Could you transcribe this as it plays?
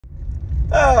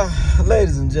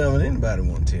Ladies and gentlemen, anybody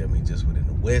want to tell me just what in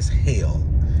the West hell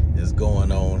is going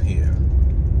on here?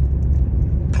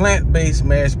 Plant-based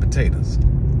mashed potatoes.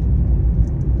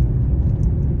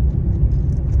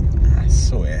 I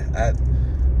swear,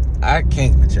 I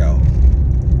can't with y'all.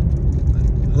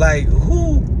 Like,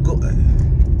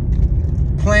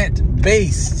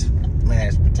 plant-based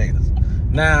mashed potatoes.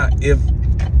 Now, if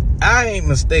I ain't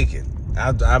mistaken,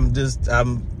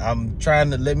 I'm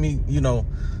trying to let me,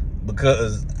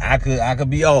 because I could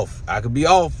be off. I could be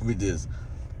off with this.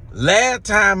 Last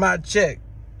time I checked,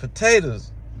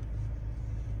 potatoes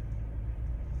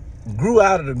grew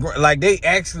out of the ground. Like, they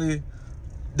actually,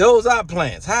 those are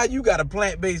plants. How you got a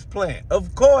plant-based plant?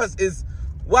 Of course, it's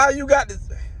why you got this.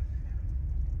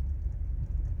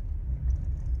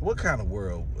 What kind of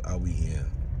world are we in?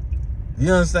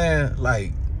 You understand?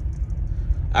 Like,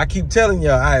 I keep telling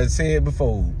y'all, I had said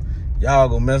before, y'all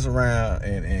gonna mess around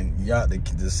and y'all,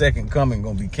 the second coming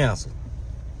gonna be canceled.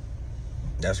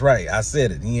 That's right, I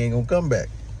said it. He ain't gonna come back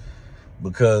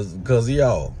because of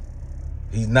y'all.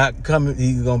 He's not coming.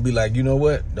 He's gonna be like, you know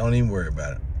what? Don't even worry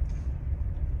about it.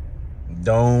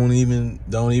 Don't even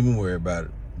worry about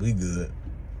it. We good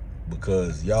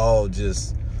because y'all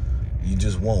you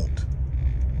just won't.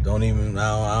 Don't even.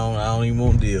 I don't even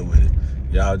want to deal with it.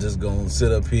 Y'all just gonna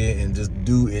sit up here and just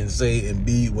do and say and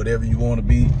be whatever you want to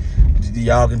be.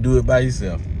 Y'all can do it by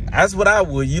yourself. That's what I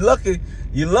would. You lucky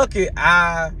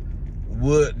I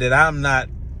would that I'm not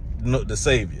the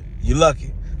savior. You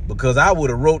lucky because I would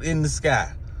have wrote in the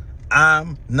sky,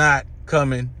 I'm not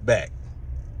coming back.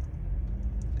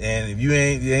 And if you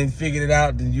ain't figured it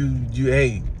out, then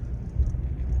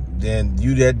then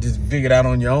you just figure it out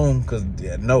on your own. Cause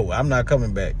no, I'm not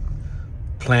coming back.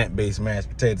 Plant-based mashed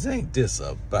potatoes. Ain't this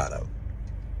about a...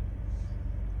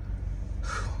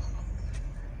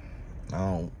 I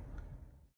don't